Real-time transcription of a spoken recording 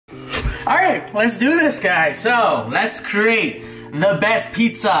Alright, let's do this, guys. So, let's create the best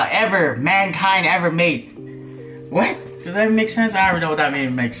pizza ever mankind ever made. What? Does that make sense? I don't know what that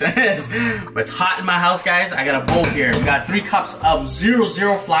makes sense. But it's hot in my house, guys. I got a bowl here. We got 3 cups of 00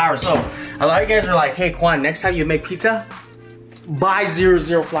 flour. So, a lot of you guys are like, hey, Quang, next time you make pizza, buy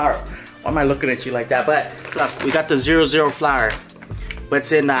 00 flour. Why am I looking at you like that? But, look, we got the 00 flour. But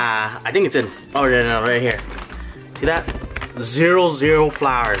it's in, I think it's in, oh, no, right here. See that? 00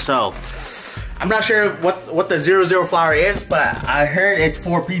 flour. So, I'm not sure what the 00 flour is, but I heard it's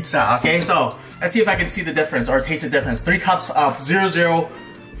for pizza, okay? So, let's see if I can see the difference or taste the difference. 3 cups of 00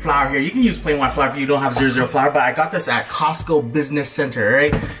 flour here. You can use plain white flour if you don't have 00 flour, but I got this at Costco Business Center,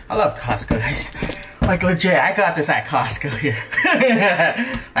 right? I love Costco, guys. Like legit, I got this at Costco here.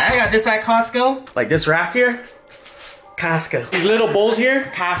 I got this at Costco. Like this rack here, Costco. These little bowls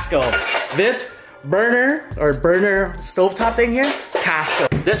here, Costco. This burner stovetop thing here,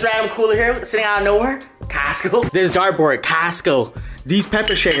 Costco. This random cooler here, sitting out of nowhere, Costco. This dartboard, Costco. These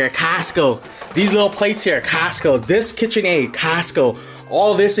pepper shaker, Costco. These little plates here, Costco. This KitchenAid, Costco.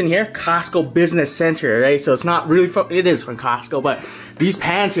 All this in here, Costco Business Center, right? So it's not really from, it is from Costco, but these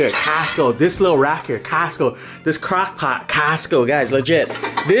pans here, Costco. This little rack here, Costco. This crock pot, Costco, guys, legit.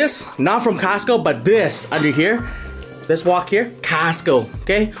 This, not from Costco, but this under here, this wok here, Costco,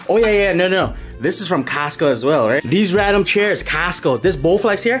 okay? Oh yeah, no. This is from Costco as well, right? These random chairs, Costco. This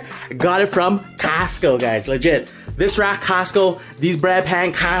Bowflex here, I got it from Costco, guys, legit. This rack, Costco. These bread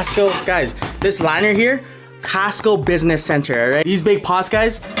pan, Costco. Guys, this liner here, Costco Business Center, alright? These big pots,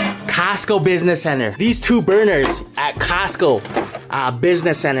 guys, Costco Business Center. These 2 burners at Costco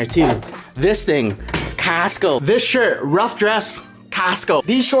Business Center too. This thing, Costco. This shirt, rough dress, Costco.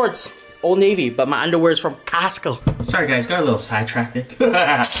 These shorts, Old Navy, but my underwear is from Costco. Sorry guys, got a little sidetracked.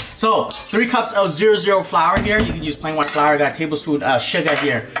 So, 3 cups of 00 flour here. You can use plain white flour. I got a tablespoon of sugar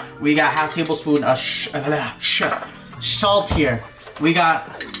here. We got half tablespoon of salt here. We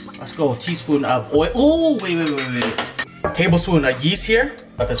got, let's go, a teaspoon of oil. Oh, wait. Tablespoon of yeast here.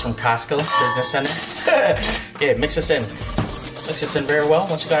 Got this from Costco Business Center. Okay, mix this in. Mix this in very well.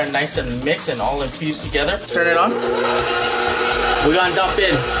 Once you got it nice and mixed and all infused together, turn it on. We're gonna dump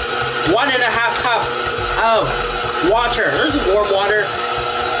in 1.5 cup of water. This is warm water,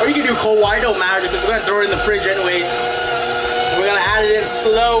 or you can do cold water, it don't matter because we're gonna throw it in the fridge anyways. We're gonna add it in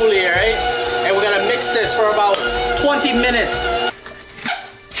slowly, right? And we're gonna mix this for about 20 minutes.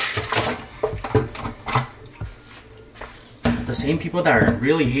 The same people that are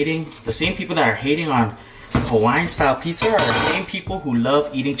really hating, the same people that are hating on Hawaiian style pizza are the same people who love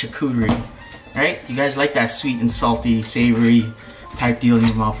eating charcuterie, right? You guys like that sweet and salty, savory type deal in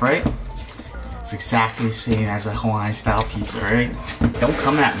your mouth, right? It's exactly the same as a Hawaiian style pizza, right? Don't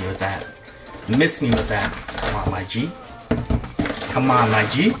come at me with that. Miss me with that. Come on, my G. Come on, my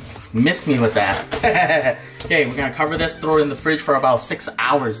G. Miss me with that. Okay, we're gonna cover this, throw it in the fridge for about 6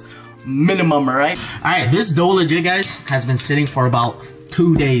 hours minimum, alright? Alright, this dough legit, guys, has been sitting for about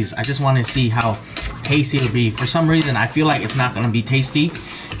 2 days. I just want to see how tasty it'll be. For some reason, I feel like it's not gonna be tasty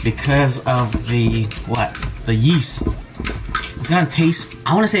because of the, the yeast. It's gonna taste,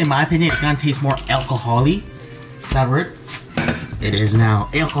 I want to say in my opinion, it's gonna taste more alcohol-y. Is that a word? It is now.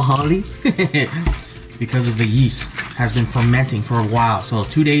 Alcohol-y. Because of the yeast. Has been fermenting for a while. So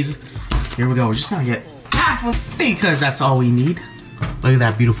 2 days, here we go. We're just gonna get half of it because that's all we need. Look at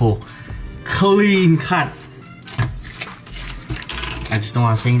that beautiful, clean cut. I just don't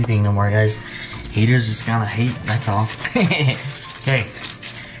want to say anything no more, guys. Haters just gonna hate, that's all. Okay,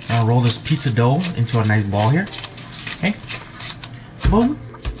 I'm gonna roll this pizza dough into a nice ball here. Okay, boom.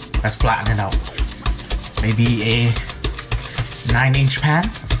 Let's flatten it out. Maybe a 9-inch pan.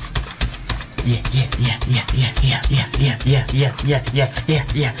 Yeah.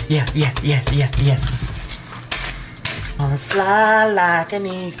 Wanna fly like an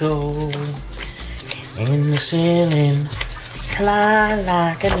eagle in the ceiling. Fly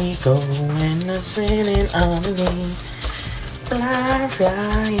like an eagle in the ceiling underneath.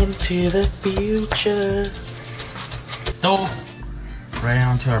 Fly into the future. Dough right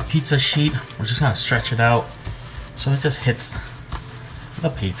onto our pizza sheet. We're just gonna stretch it out so it just hits the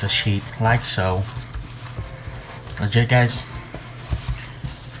pizza sheet like so. Legit, guys.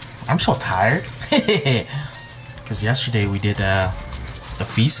 I'm so tired. Because yesterday we did the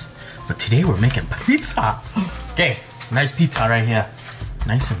feast, but today we're making pizza. Okay, nice pizza right here.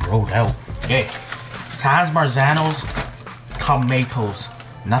 Nice and rolled out. Okay, this has Marzano's tomatoes.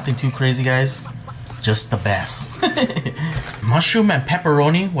 Nothing too crazy, guys. Just the best. Mushroom and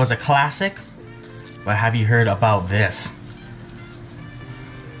pepperoni was a classic, but have you heard about this?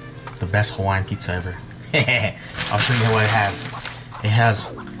 The best Hawaiian pizza ever. I'll show you what it has. It has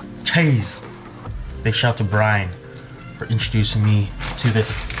cheese. Big shout out to Brian for introducing me to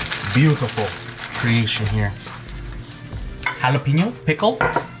this beautiful creation here. Jalapeno Pickle.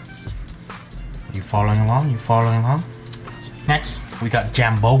 You following along? You following along? Next, we got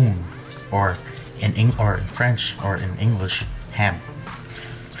jambon, or in French or in English, ham.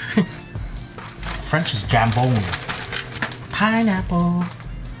 French is jambon. Pineapple.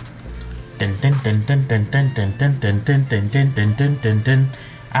 Dun dun dun dun dun dun dun dun dun dun dun dun dun dun dun dun.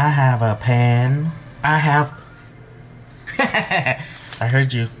 I have a pan. I have. I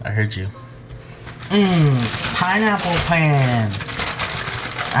heard you. I heard you. Pineapple pan.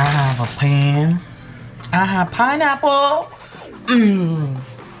 I have a pan. I have pineapple.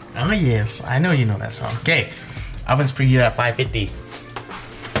 Oh yes, I know you know that song. Okay, oven's preheated at 550.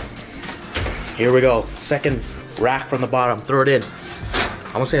 Here we go. Second rack from the bottom. Throw it in.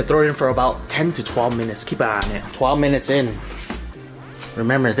 I'm gonna say throw it in for about 10 to 12 minutes. Keep an eye on it. 12 minutes in.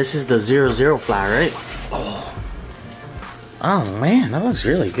 Remember, this is the 00 flour, right? Oh man, that looks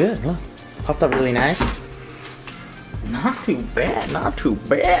really good. Look, puffed up really nice. Not too bad. Not too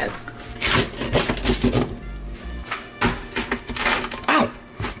bad. Ow!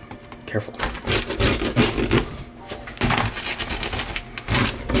 Careful.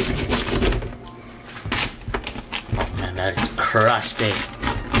 Oh man, that is crusty.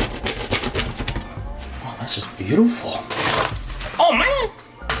 Oh, that's just beautiful. Oh man!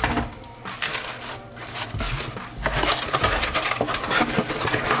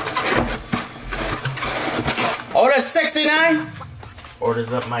 Order 69.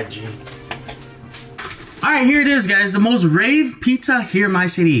 Orders up my G. Alright, here it is, guys. The most rave pizza here in my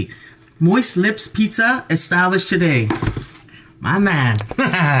city. Moist Lips Pizza, established today. My man.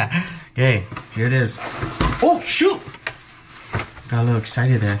 Okay, here it is. Oh, shoot! Got a little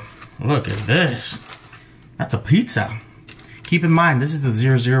excited there. Look at this. That's a pizza. Keep in mind, this is the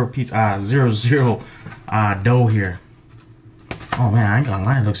 00 pizza, 00 dough here. Oh man, I ain't gonna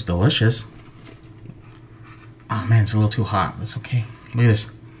lie, it looks delicious. Oh man, it's a little too hot. It's okay. Look at this.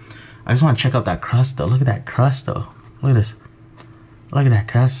 I just want to check out that crust though. Look at that crust though. Look at this. Look at that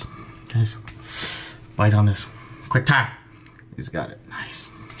crust. Guys, bite on this. Quick time. He's got it. Nice.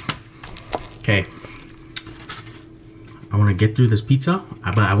 Okay. I want to get through this pizza,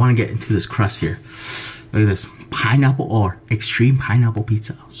 but I want to get into this crust here. Look at this. Pineapple or extreme pineapple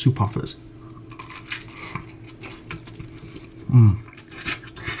pizza. Super pumped for this.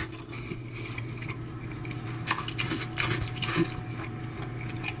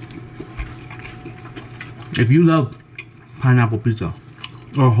 If you love pineapple pizza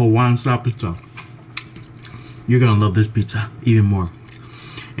or Hawaiian style pizza, you're gonna love this pizza even more.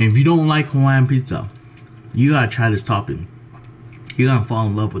 And if you don't like Hawaiian pizza, you gotta try this topping. You're gonna fall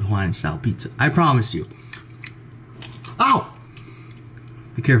in love with Hawaiian style pizza. I promise you. Ow!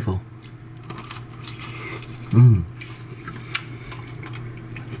 Be careful.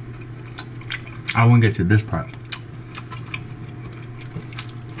 I won't get to this part.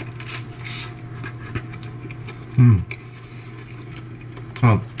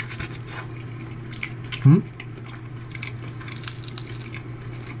 Oh.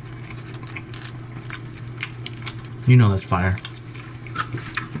 You know that's fire.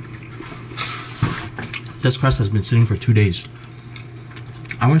 This crust has been sitting for 2 days.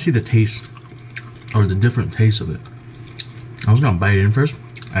 I want to see the taste, or the different taste of it. I was gonna bite it in first.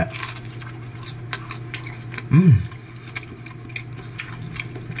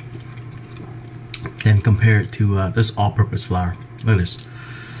 Then compare it to this all-purpose flour. Look at this.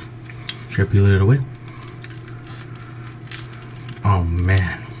 Should I peel it away? Oh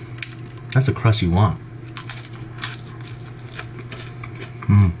man, that's the crust you want.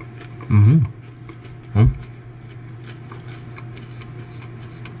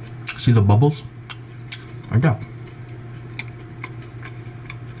 See the bubbles? Right there.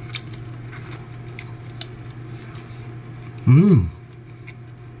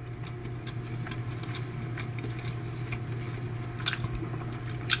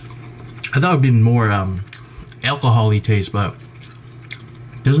 I thought it would be more alcohol-y taste, but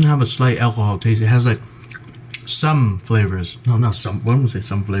it doesn't have a slight alcohol taste. It has like some flavors. No, not some. I wouldn't say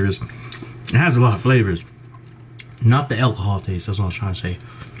some flavors. It has a lot of flavors. Not the alcohol taste. That's what I was trying to say.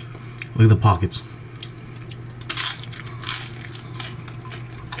 Look at the pockets.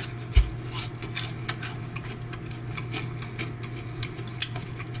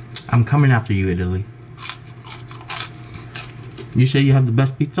 I'm coming after you, Italy. You say you have the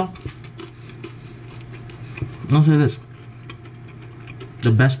best pizza? I'll say this.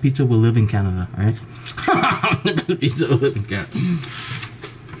 The best pizza will live in Canada, alright? The best pizza will live in Canada.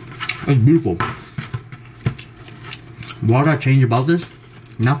 It's beautiful. What would I change about this?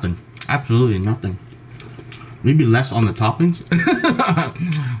 Nothing. Absolutely nothing. Maybe less on the toppings.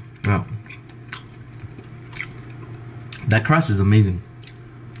 Yeah. That crust is amazing.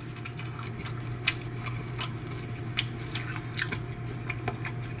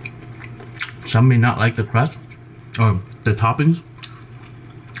 Some may not like the crust or the toppings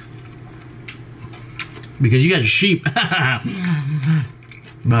because you guys are sheep.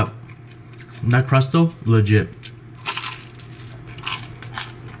 But that crust though, legit.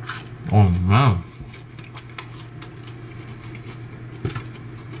 Oh wow.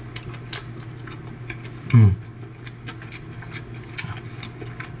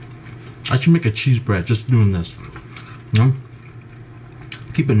 I should make a cheese bread just doing this. You know?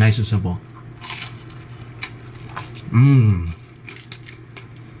 Keep it nice and simple.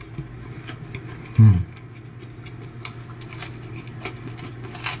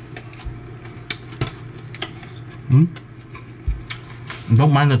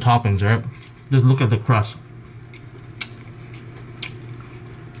 Don't mind the toppings, right? Just look at the crust.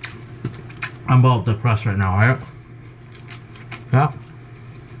 I'm about the crust right now, right? Yeah.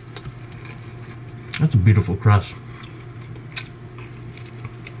 That's a beautiful crust.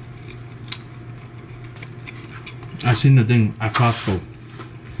 I seen the thing at Costco.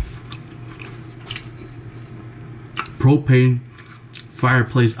 Propane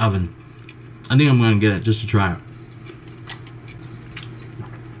fireplace oven. I think I'm gonna get it just to try it.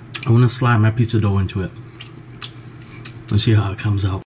 I wanna slide my pizza dough into it. Let's see how it comes out.